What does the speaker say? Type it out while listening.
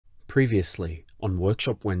Previously on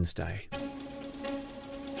Workshop Wednesday.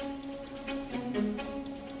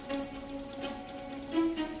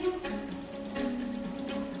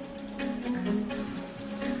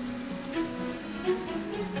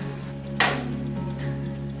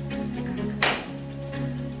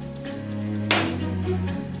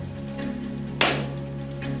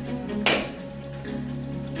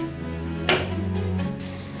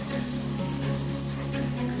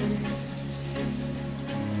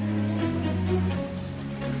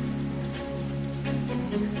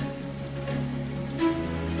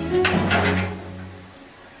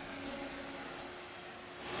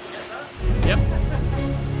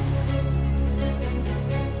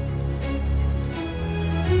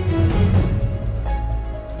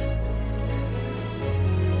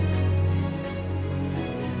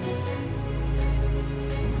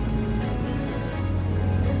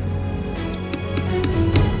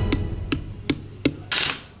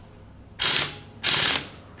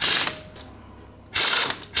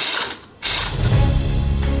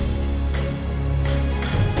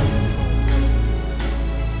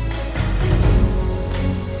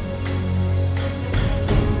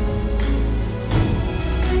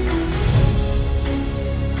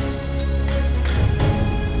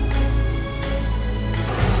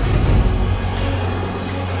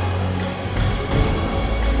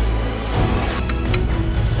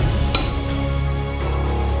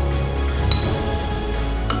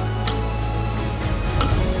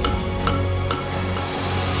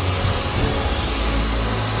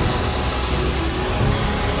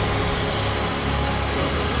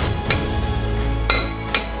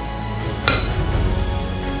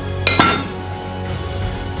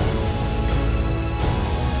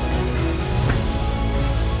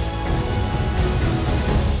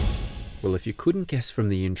 Well, if you couldn't guess from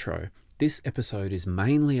the intro, this episode is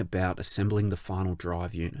mainly about assembling the final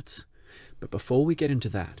drive units. But before we get into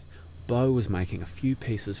that, Beau was making a few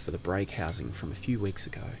pieces for the brake housing from a few weeks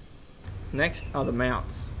ago. Next are the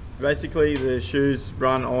mounts. Basically the shoes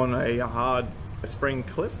run on a hard spring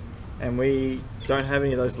clip, and we don't have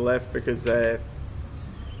any of those left because they're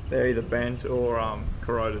either bent or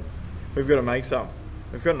corroded. We've got to make some.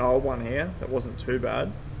 We've got an old one here that wasn't too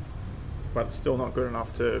bad, but it's still not good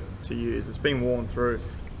enough to use. It's been worn through.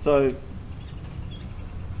 So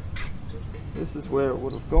this is where it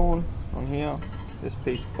would have gone on here. This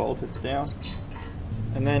piece bolted down,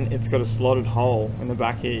 and then it's got a slotted hole in the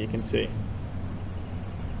back here, you can see.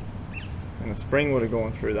 And the spring would have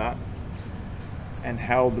gone through that and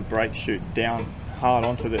held the brake chute down hard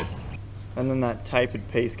onto this. And then that tapered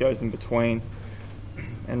piece goes in between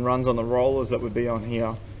and runs on the rollers that would be on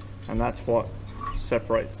here, and that's what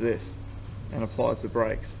separates this and applies the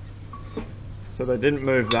brakes. So they didn't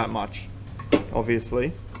move that much,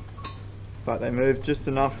 obviously, but they moved just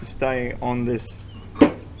enough to stay on this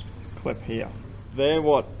clip here. They're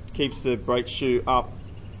what keeps the brake shoe up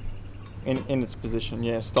in its position.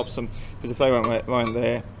 Yeah, stops them, because if they weren't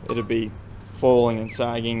there, it'd be falling and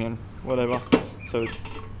sagging and whatever. So it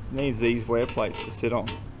needs these wear plates to sit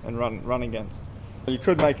on and run against. You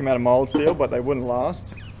could make them out of mold steel, but they wouldn't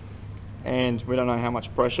last, and we don't know how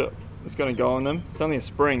much pressure it's going to go on them. It's only a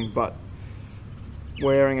spring, but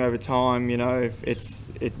wearing over time, you know,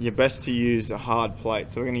 you're best to use a hard plate.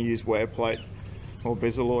 So we're going to use wear plate or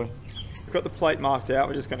Bisalloy. We've got the plate marked out.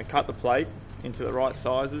 We're just going to cut the plate into the right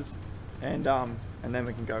sizes, and then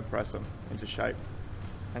we can go press them into shape,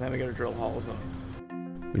 and then we're going to drill holes in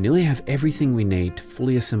them. We nearly have everything we need to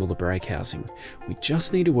fully assemble the brake housing. We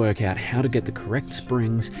just need to work out how to get the correct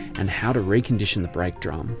springs and how to recondition the brake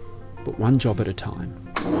drum. But one job at a time.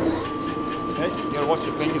 Okay, you gotta watch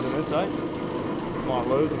your fingers in this, eh? You might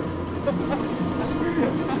lose them.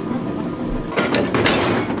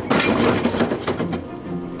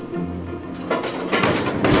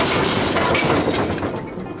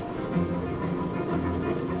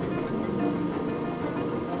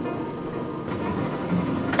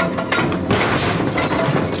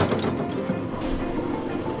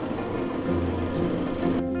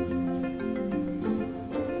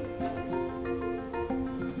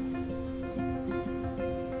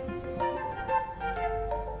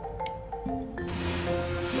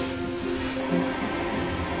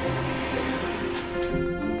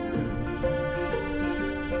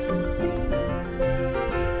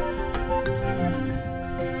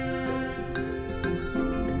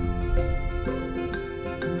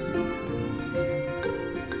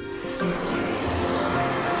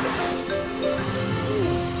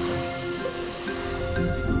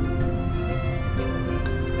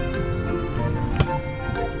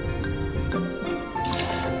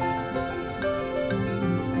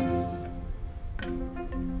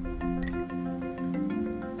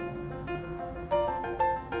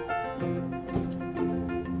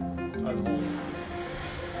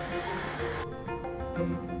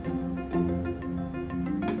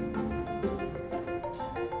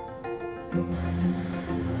 As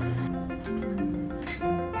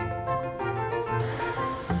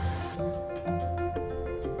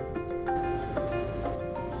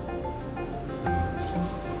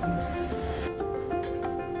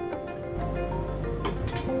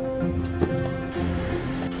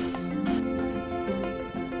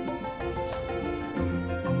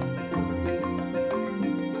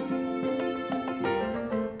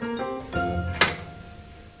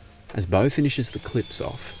Beau finishes the clips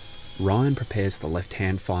off, Ryan prepares the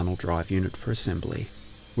left-hand final drive unit for assembly.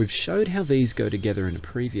 We've showed how these go together in a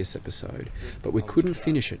previous episode, but we couldn't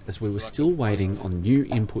finish it as we were still waiting on new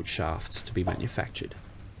input shafts to be manufactured.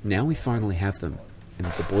 Now we finally have them,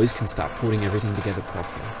 and the boys can start putting everything together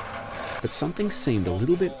properly. But something seemed a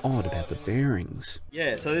little bit odd about the bearings.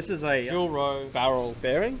 Yeah, so this is a dual row barrel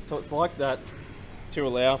bearing, so it's like that to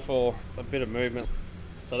allow for a bit of movement.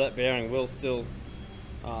 So that bearing will still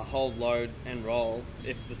hold load and roll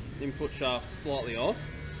if the input shaft's slightly off,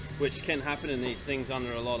 which can happen in these things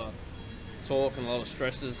under a lot of torque and a lot of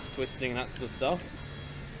stresses, twisting and that sort of stuff.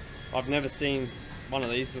 I've never seen one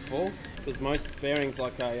of these before, because most bearings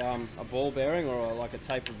like a ball bearing or like a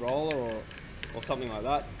tapered roller or something like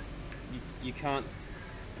that, you can't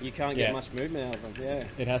get much movement out of them. Yeah,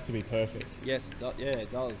 it has to be perfect. Yes, yeah,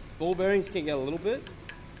 it does. Ball bearings can get a little bit,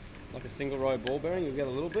 like a single row ball bearing, you'll get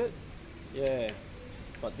a little bit. Yeah.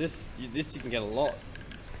 But this you can get a lot.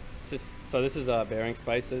 So this is a bearing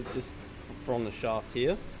spacer just from the shaft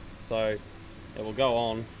here. So it will go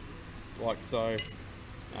on like so.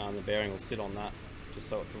 The bearing will sit on that, just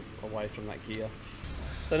so it's away from that gear.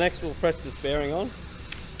 So next we'll press this bearing on.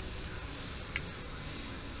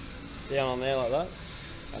 Down on there like that.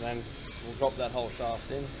 And then we'll drop that whole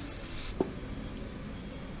shaft in.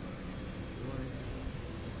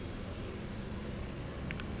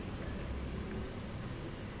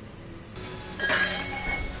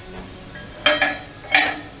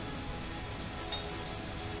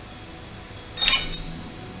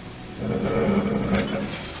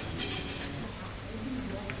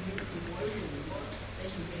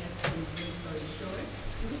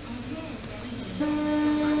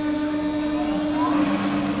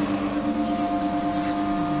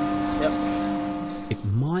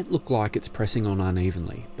 Look like it's pressing on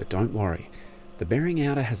unevenly, but don't worry. The bearing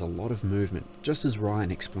outer has a lot of movement, just as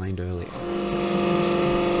Ryan explained earlier.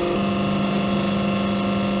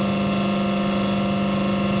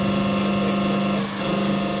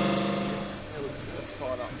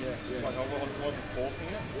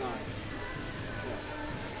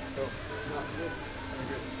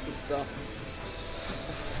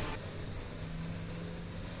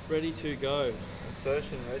 Ready to go.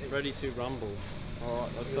 Insertion ready. Ready to rumble.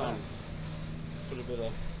 Alright, let's put a bit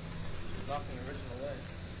of Nothing original there.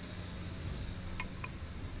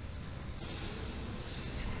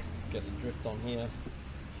 Get the drift on here.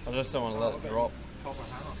 I just don't want to let it drop. Top of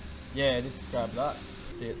hammer. Yeah, just grab that.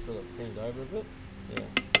 See it sort of pinned over a bit. Yeah.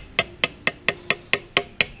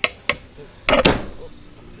 That's it. Oh,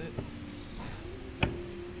 that's it.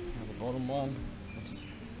 Now the bottom one. I'll just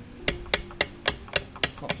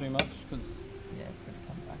not too much because Yeah, it's going to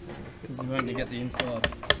come back. you want to get the inside.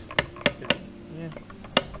 Yeah.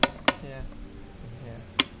 Yeah. Yeah.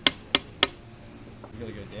 It's got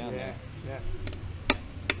to go down there. Yeah.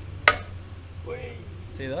 Whee.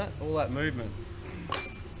 See that? All that movement.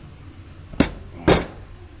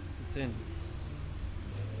 It's in.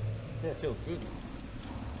 Yeah, it feels good.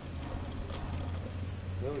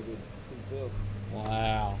 Really good. Good feel.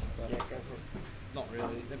 Wow. So, yeah, go for it. Not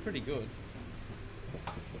really. They're pretty good.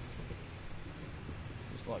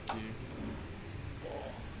 Just like you.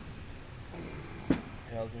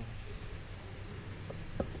 Housing.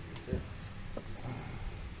 That's it.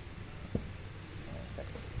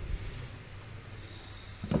 Second.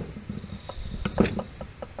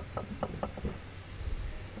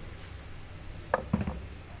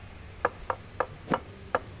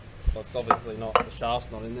 Well, it's obviously not, the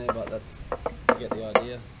shaft's not in there, but that's, you get the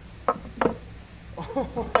idea.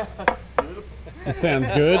 Oh, that's beautiful. That sounds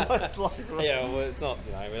good. Yeah, well, it's not,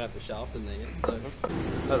 we don't have the shaft in there yet, so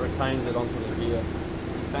that retains it onto the gear.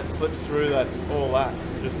 That slips through that, all that,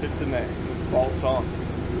 it just sits in there, just bolts on.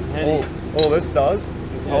 All this does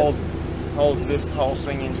is holds this whole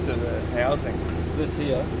thing into the housing. This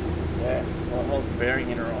here? Yeah, well, it holds the bearing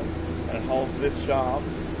inner on, and it holds this shaft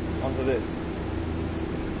onto this.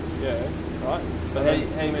 Yeah, right. But how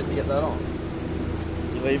you meant to get that on?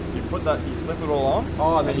 You put that, you slip it all on,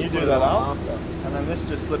 Oh, and then then you put do it that on up, after. and then this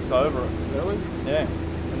just slips over it. Really? Yeah,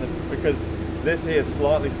 and because this here is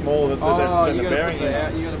slightly smaller than the bearing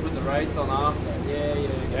inner. You got to put the race on after. Yeah,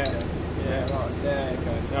 Yeah. right. Yeah,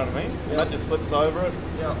 okay. You know what I mean? So Yeah. that just slips over it,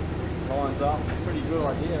 Yeah. lines up. Pretty good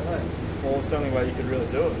idea, eh? Well, it's the only way you could really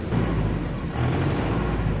do it.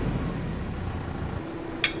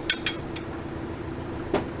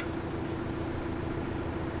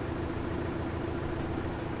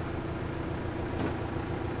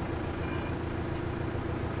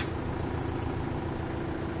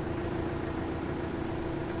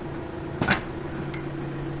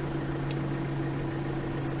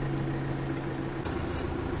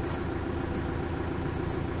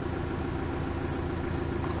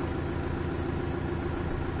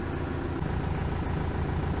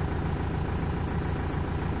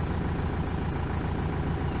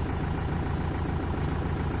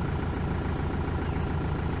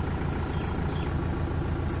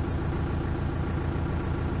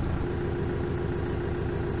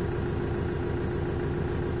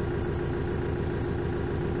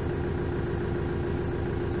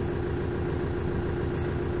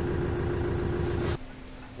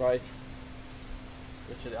 Race,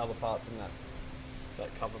 which are the other parts in that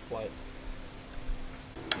cover plate.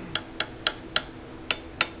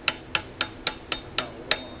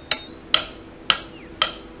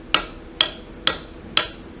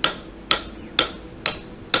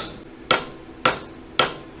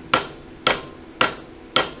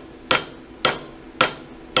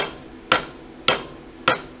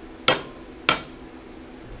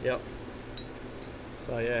 Yep.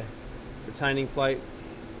 So yeah, retaining plate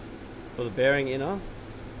for the bearing inner.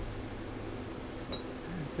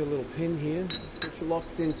 It's got a little pin here which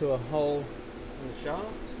locks into a hole in the shaft.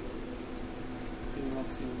 Pin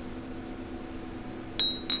locks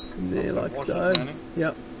in there like so.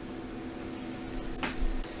 Yep.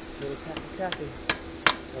 Little tappy.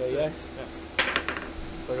 There you go. Yep.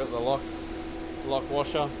 So I got the lock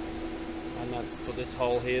washer, and that's what this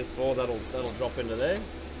hole here is for. That'll drop into there.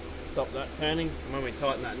 Stop that turning. And when we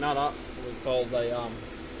tighten that nut up, we fold the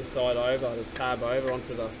side over, this tab over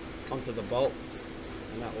onto the bolt,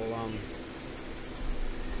 and that will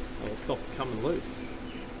stop it coming loose.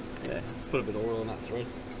 Yeah, just put a bit of oil in that thread.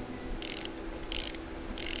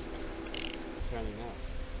 Turning that.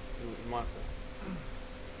 You might have to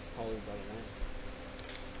hold that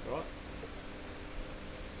around. Right?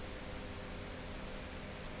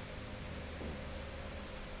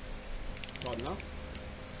 Tight enough?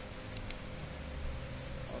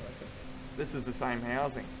 This is the same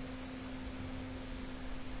housing.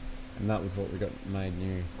 And that was what we got made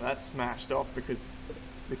new. That smashed off because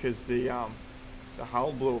the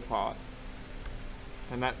hull blew apart,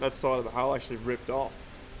 and that side of the hull actually ripped off,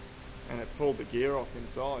 and it pulled the gear off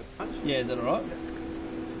inside. Yeah, is that alright?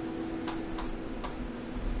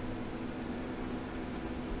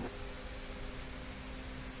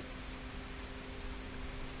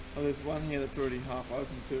 Oh, there's one here that's already half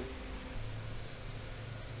open too.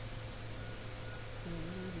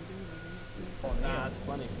 Oh, nah, that's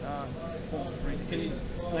plenty. Nah, can you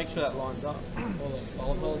make sure that lines up? All the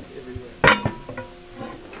bolt holes everywhere.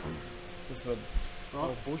 It's just a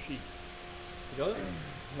all bushy. You got it?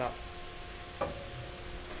 No.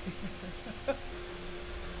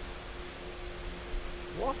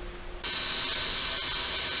 What?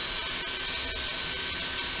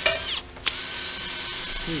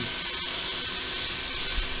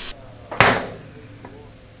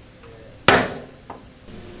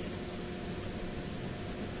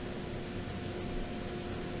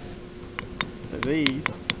 So these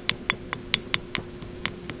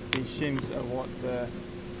shims are what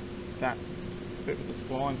that bit with the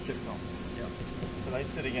spline sits on. Yep. So they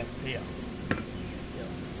sit against here. Yep.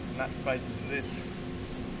 And that space is this.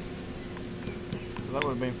 So that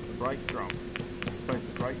would have been for the brake drum. Space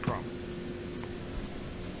the brake drum.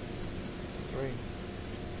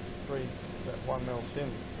 Three, that 1 mil shim,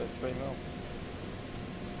 that's 3 mil.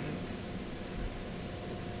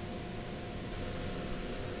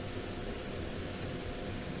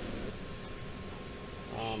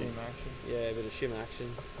 Shim action. Yeah, a bit of shim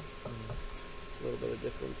action. A little bit of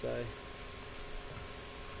difference, eh?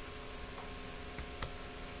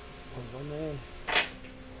 One's on there.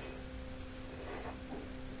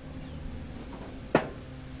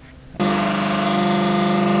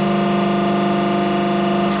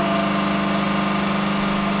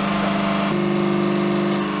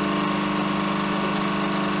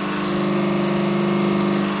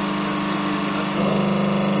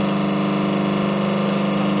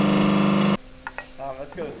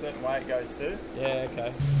 That's got a certain way it goes to. Yeah,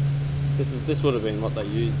 okay. This would have been what they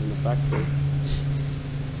used in the factory.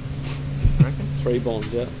 You reckon? 3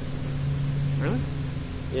 bonds, yeah. Really?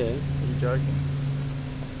 Yeah. Are you joking?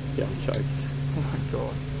 Yeah, I'm choking. Oh my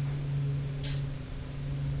god.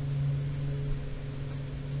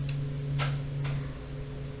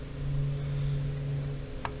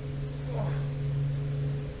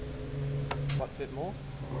 bit more.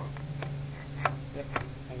 Yep,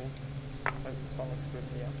 hang on. Hope this one looks good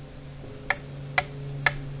here.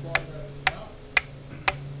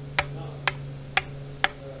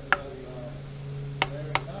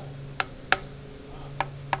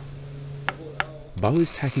 Beau is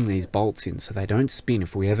tacking these bolts in so they don't spin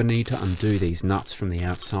if we ever need to undo these nuts from the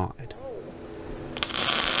outside.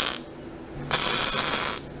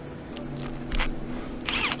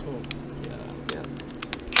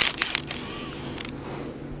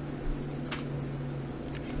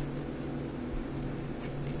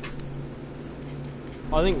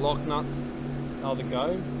 I think lock nuts are the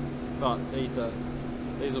go, but these will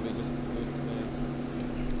be just as good for me.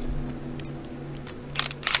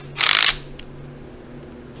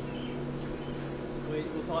 Sweet,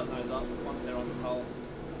 we'll tighten those up once they're on the hull.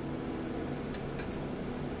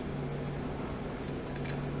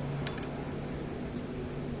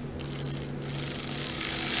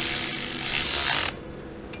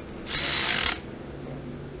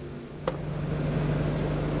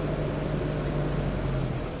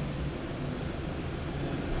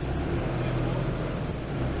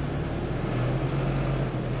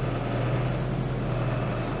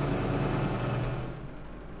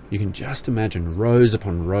 You can just imagine rows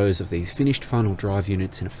upon rows of these finished final drive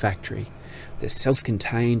units in a factory. They're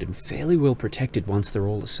self-contained and fairly well protected once they're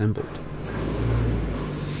all assembled.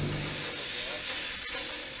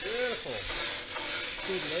 Beautiful.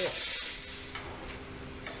 Good lift.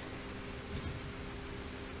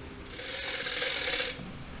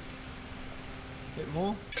 Bit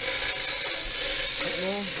more. Bit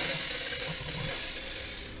more.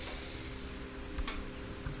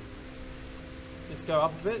 Just go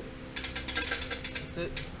up a bit. That's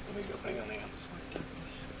it. Hang on.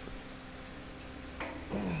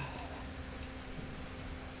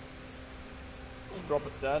 Just drop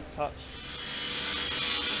it, Dad. Touch.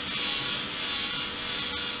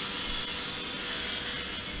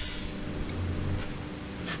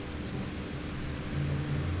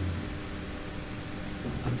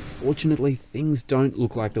 Unfortunately, things don't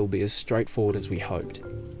look like they'll be as straightforward as we hoped.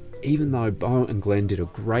 Even though Beau and Glenn did a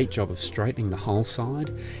great job of straightening the hull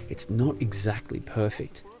side, it's not exactly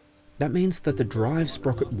perfect. That means that the drive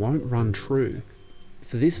sprocket won't run true.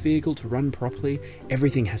 For this vehicle to run properly,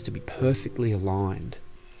 everything has to be perfectly aligned.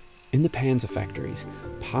 In the Panzer factories,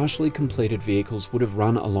 partially completed vehicles would have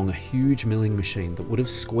run along a huge milling machine that would have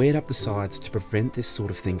squared up the sides to prevent this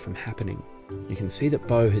sort of thing from happening. You can see that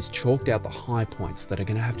Beau has chalked out the high points that are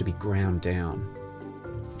going to have to be ground down.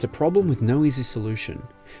 It's a problem with no easy solution,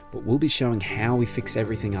 but we'll be showing how we fix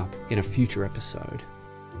everything up in a future episode.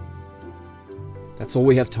 That's all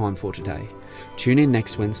we have time for today. Tune in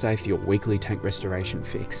next Wednesday for your weekly tank restoration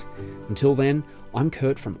fix. Until then, I'm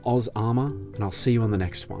Kurt from AusArmour, and I'll see you on the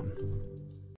next one.